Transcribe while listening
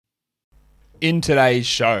In today's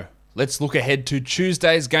show, let's look ahead to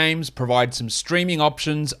Tuesday's games, provide some streaming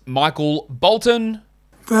options. Michael Bolton.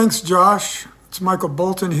 Thanks, Josh. It's Michael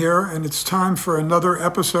Bolton here, and it's time for another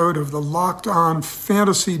episode of the Locked On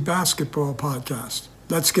Fantasy Basketball Podcast.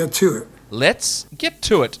 Let's get to it. Let's get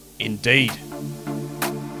to it, indeed.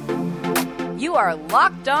 You are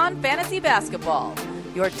Locked On Fantasy Basketball,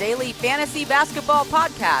 your daily fantasy basketball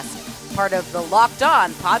podcast, part of the Locked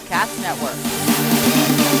On Podcast Network.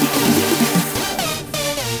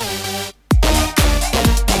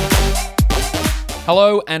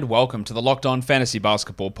 Hello and welcome to the Locked On Fantasy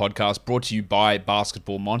Basketball Podcast, brought to you by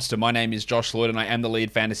Basketball Monster. My name is Josh Lloyd and I am the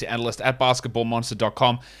lead fantasy analyst at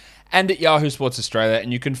basketballmonster.com and at Yahoo Sports Australia.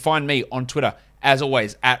 And you can find me on Twitter, as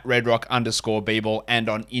always, at redrock_bball and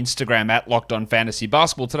on Instagram at Locked On Fantasy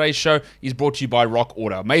Basketball. Today's show is brought to you by Rock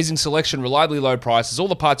Auto. Amazing selection, reliably low prices, all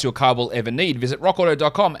the parts your car will ever need. Visit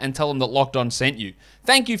rockauto.com and tell them that Locked On sent you.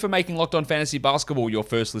 Thank you for making Locked On Fantasy Basketball your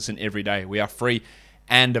first listen every day. We are free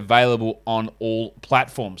and available on all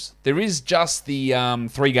platforms. There is just the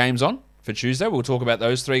 3 games on for Tuesday. We'll talk about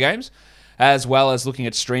those 3 games, as well as looking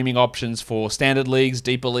at streaming options for standard leagues,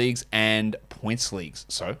 deeper leagues, and points leagues.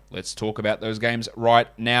 So let's talk about those games right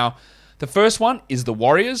now. The first one is the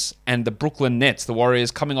Warriors and the Brooklyn Nets. The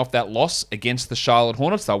Warriors coming off that loss against the Charlotte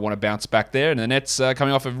Hornets. They'll want to bounce back there. And the Nets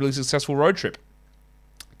coming off a really successful road trip.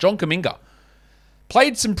 John Kuminga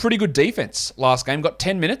played some pretty good defense last game. Got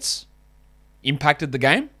 10 minutes. Impacted the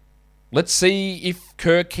game. Let's see if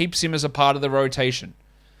Kerr keeps him as a part of the rotation.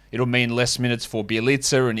 It'll mean less minutes for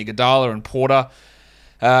Bjelica and Iguodala and Porter.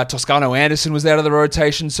 Toscano Anderson was out of the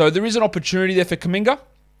rotation, so there is an opportunity there for Kuminga.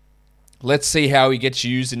 Let's see how he gets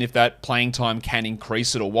used and if that playing time can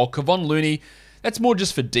increase at all. While Kevon Looney, that's more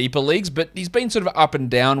just for deeper leagues, but he's been sort of up and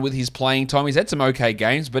down with his playing time. He's had some okay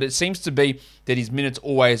games, but it seems to be that his minutes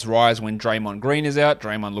always rise when Draymond Green is out.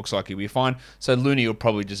 Draymond looks like he'll be fine, so Looney will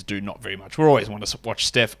probably just do not very much. We're always want to watch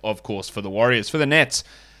Steph, of course, for the Warriors. For the Nets,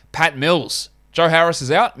 Pat Mills. Joe Harris is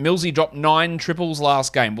out. Millsy dropped 9 triples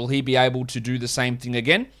last game. Will he be able to do the same thing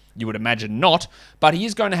again? You would imagine not, but he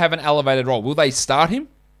is going to have an elevated role. Will they start him?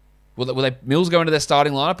 Will they Mills go into their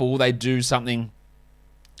starting lineup, or will they do something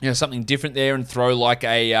different there and throw like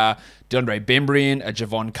a DeAndre Bembry in, a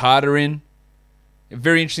Javon Carter in? A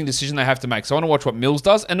very interesting decision they have to make. So I want to watch what Mills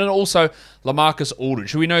does. And then also LaMarcus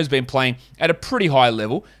Aldridge, who we know has been playing at a pretty high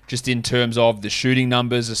level, just in terms of the shooting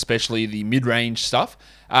numbers, especially the mid-range stuff.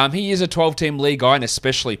 He is a 12-team league guy, and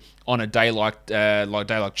especially on a day like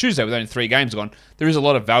Tuesday with only 3 games gone, there is a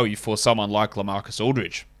lot of value for someone like LaMarcus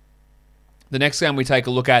Aldridge. The next game we take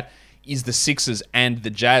a look at is the Sixers and the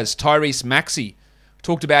Jazz. Tyrese Maxey.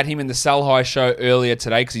 Talked about him in the Sell High show earlier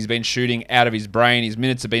today because he's been shooting out of his brain. His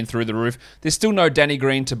minutes have been through the roof. There's still no Danny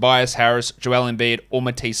Green, Tobias Harris, Joel Embiid, or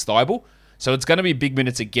Matisse Thybulle. So it's going to be big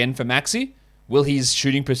minutes again for Maxey. Will his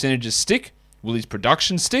shooting percentages stick? Will his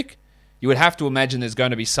production stick? You would have to imagine there's going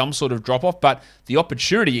to be some sort of drop-off, but the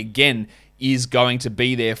opportunity, again, is going to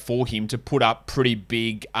be there for him to put up pretty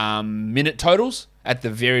big minute totals, at the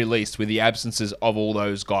very least, with the absences of all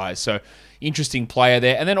those guys. So, interesting player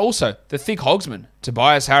there. And then also, the thick hogsman,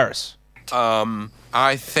 Tobias Harris.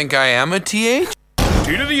 I think I am a TH?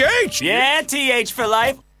 T to the H! Yeah, TH for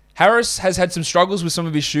life. Harris has had some struggles with some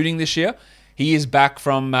of his shooting this year. He is back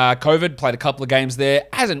from COVID, played a couple of games there.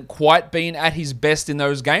 Hasn't quite been at his best in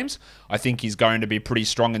those games. I think he's going to be pretty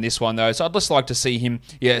strong in this one, though. So I'd just like to see him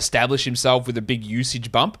establish himself with a big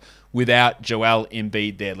usage bump without Joel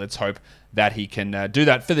Embiid there. Let's hope that he can do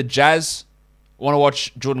that. For the Jazz, want to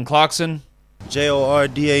watch Jordan Clarkson.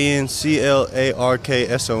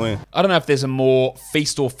 JordanClarkson. I don't know if there's a more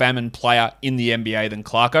feast or famine player in the NBA than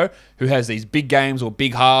Clarko, who has these big games or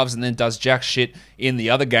big halves and then does jack shit in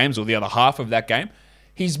the other games or the other half of that game.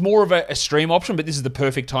 He's more of a stream option, but this is the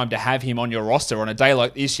perfect time to have him on your roster. On a day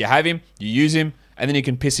like this, you have him, you use him, and then you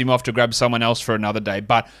can piss him off to grab someone else for another day.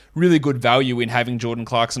 But really good value in having Jordan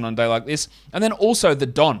Clarkson on a day like this. And then also the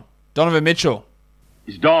Donovan Mitchell.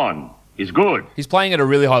 He's Don. He's good. He's playing at a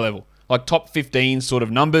really high level, like top 15 sort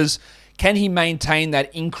of numbers. Can he maintain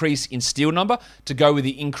that increase in steal number to go with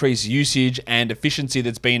the increased usage and efficiency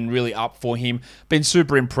that's been really up for him? Been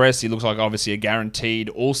super impressed. He looks like obviously a guaranteed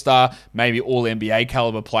all-star, maybe all-NBA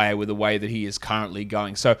caliber player with the way that he is currently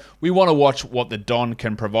going. So we want to watch what the Don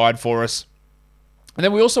can provide for us. And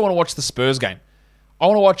then we also want to watch the Spurs game. I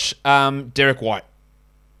want to watch Derek White.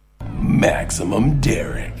 Maximum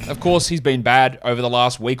Derek. Of course, he's been bad over the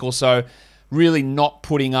last week or so. Really not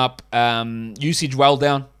putting up usage well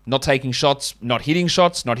down. Not taking shots, not hitting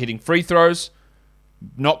free throws,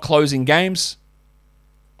 not closing games.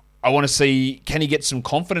 I want to see, can he get some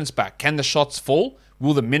confidence back? Can the shots fall?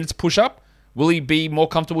 Will the minutes push up? Will he be more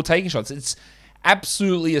comfortable taking shots? It's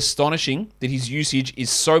absolutely astonishing that his usage is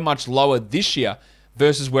so much lower this year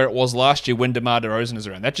versus where it was last year when DeMar DeRozan is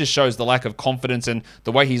around. That just shows the lack of confidence and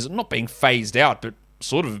the way he's not being phased out, but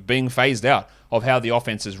sort of being phased out of how the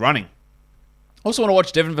offense is running. Also want to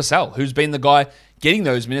watch Devin Vassell, who's been the guy getting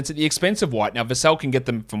those minutes at the expense of White. Now, Vassell can get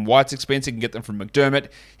them from White's expense. He can get them from McDermott.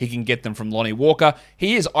 He can get them from Lonnie Walker.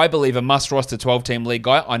 He is, I believe, a must-roster 12-team league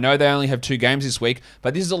guy. I know they only have 2 games this week,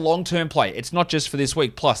 but this is a long-term play. It's not just for this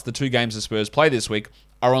week. Plus, the 2 games the Spurs play this week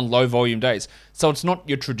are on low-volume days. So it's not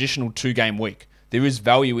your traditional 2-game week. There is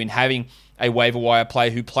value in having a waiver wire player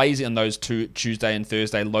who plays in those 2 Tuesday and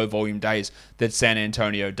Thursday low-volume days that San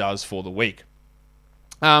Antonio does for the week.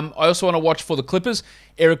 I also want to watch for the Clippers,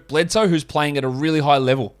 Eric Bledsoe, who's playing at a really high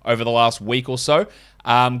level over the last week or so.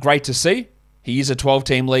 Great to see. He is a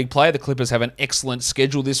 12-team league player. The Clippers have an excellent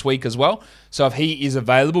schedule this week as well. So if he is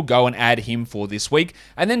available, go and add him for this week.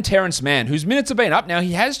 And then Terrence Mann, whose minutes have been up. Now,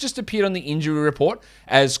 he has just appeared on the injury report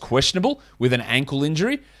as questionable with an ankle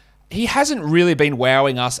injury. He hasn't really been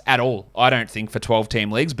wowing us at all, I don't think, for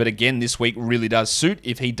 12-team leagues. But again, this week really does suit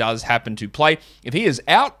if he does happen to play. If he is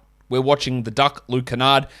out, we're watching the Duck, Luke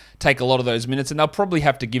Kennard, take a lot of those minutes, and they'll probably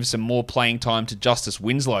have to give some more playing time to Justice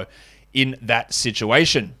Winslow in that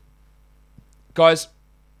situation. Guys,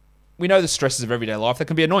 we know the stresses of everyday life. That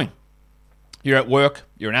can be annoying. You're at work,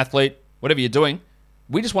 you're an athlete, whatever you're doing.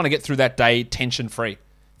 We just want to get through that day tension-free.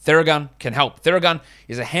 Theragun can help. Theragun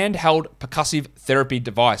is a handheld percussive therapy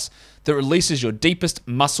device that releases your deepest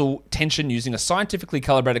muscle tension using a scientifically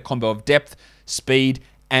calibrated combo of depth, speed,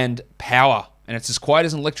 and power. And it's as quiet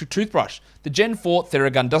as an electric toothbrush. The Gen 4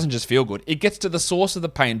 Theragun doesn't just feel good. It gets to the source of the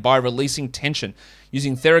pain by releasing tension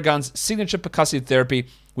using Theragun's signature percussive therapy,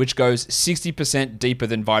 which goes 60% deeper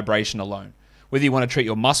than vibration alone. Whether you want to treat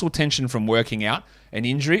your muscle tension from working out, an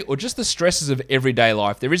injury, or just the stresses of everyday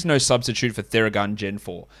life, there is no substitute for Theragun Gen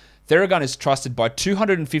 4. Theragun is trusted by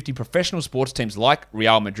 250 professional sports teams like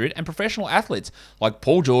Real Madrid and professional athletes like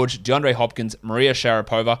Paul George, DeAndre Hopkins, Maria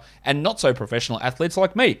Sharapova, and not-so-professional athletes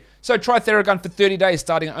like me. So try Theragun for 30 days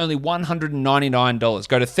starting at only $199.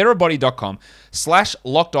 Go to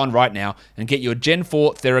therabody.com/lockedon right now and get your Gen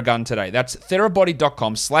 4 Theragun today. That's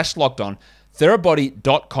therabody.com/lockedon,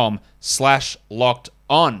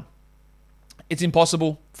 therabody.com/lockedon. It's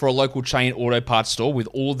impossible for a local chain auto parts store with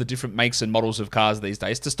all the different makes and models of cars these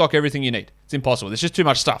days to stock everything you need. It's impossible. There's just too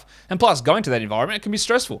much stuff. And plus, going to that environment, it can be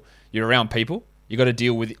stressful. You're around people. You got to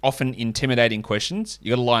deal with often intimidating questions.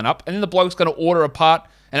 You got to line up. And then the bloke's going to order a part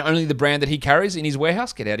and only the brand that he carries in his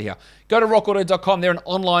warehouse. Get out of here. Go to rockauto.com. They're an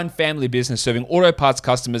online family business serving auto parts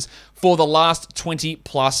customers for the last 20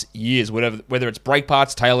 plus years. Whether it's brake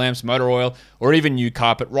parts, tail lamps, motor oil, or even new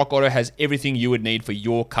carpet, Rock Auto has everything you would need for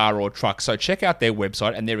your car or truck. So check out their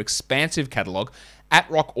website and their expansive catalog at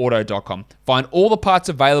rockauto.com. Find all the parts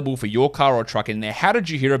available for your car or truck in their How Did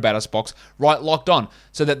You Hear About Us box right locked on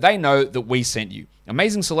so that they know that we sent you.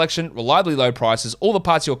 Amazing selection, reliably low prices, all the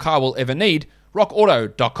parts your car will ever need.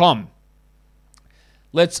 rockauto.com.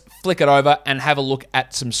 Let's flick it over and have a look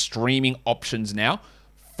at some streaming options now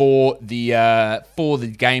for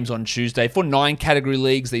the games on Tuesday. For 9 category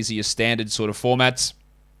leagues, these are your standard sort of formats.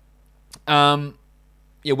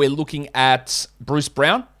 We're looking at Bruce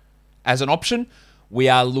Brown as an option. We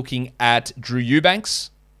are looking at Drew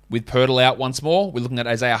Eubanks with Pirtle out once more. We're looking at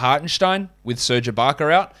Isaiah Hartenstein with Serge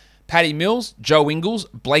Ibaka out. Patty Mills, Joe Ingles,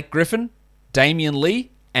 Blake Griffin, Damian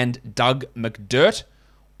Lee, and Doug McDirt.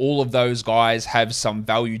 All of those guys have some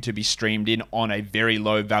value to be streamed in on a very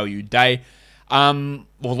low value day. Or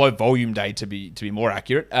low volume day to be more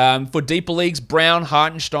accurate. For deeper leagues, Brown,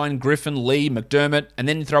 Hartenstein, Griffin, Lee, McDermott, and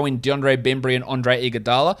then throw in DeAndre Bembry and Andre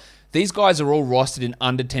Iguodala. These guys are all rostered in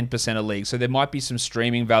under 10% of leagues, so there might be some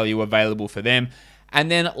streaming value available for them. And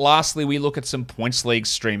then lastly, we look at some points league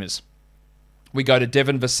streamers. We go to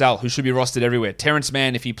Devin Vassell, who should be rostered everywhere. Terrence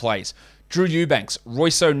Mann, if he plays. Drew Eubanks,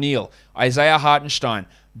 Royce O'Neal, Isaiah Hartenstein,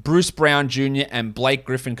 Bruce Brown Jr., and Blake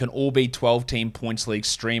Griffin can all be 12-team points league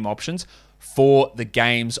stream options for the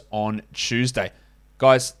games on Tuesday.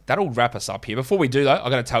 Guys, that'll wrap us up here. Before we do, though, I've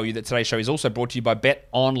got to tell you that today's show is also brought to you by Bet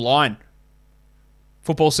Online.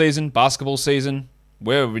 Football season, basketball season,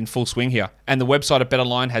 we're in full swing here. And the website at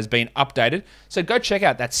BetOnline has been updated. So go check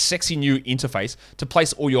out that sexy new interface to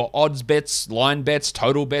place all your odds bets, line bets,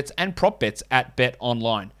 total bets, and prop bets at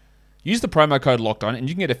BetOnline. Use the promo code LOCKEDON and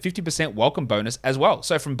you can get a 50% welcome bonus as well.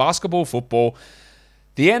 So from basketball, football,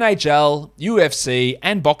 the NHL, UFC,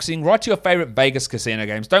 and boxing, right to your favorite Vegas casino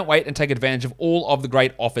games. Don't wait and take advantage of all of the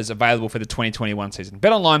great offers available for the 2021 season.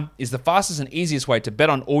 BetOnline is the fastest and easiest way to bet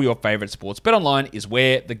on all your favorite sports. BetOnline is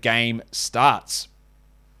where the game starts.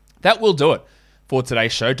 That will do it for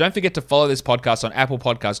today's show. Don't forget to follow this podcast on Apple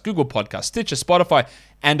Podcasts, Google Podcasts, Stitcher, Spotify,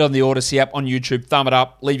 and on the Odyssey app on YouTube. Thumb it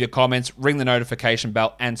up, leave your comments, ring the notification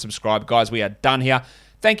bell, and subscribe. Guys, we are done here.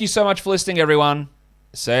 Thank you so much for listening, everyone.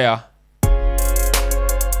 See ya.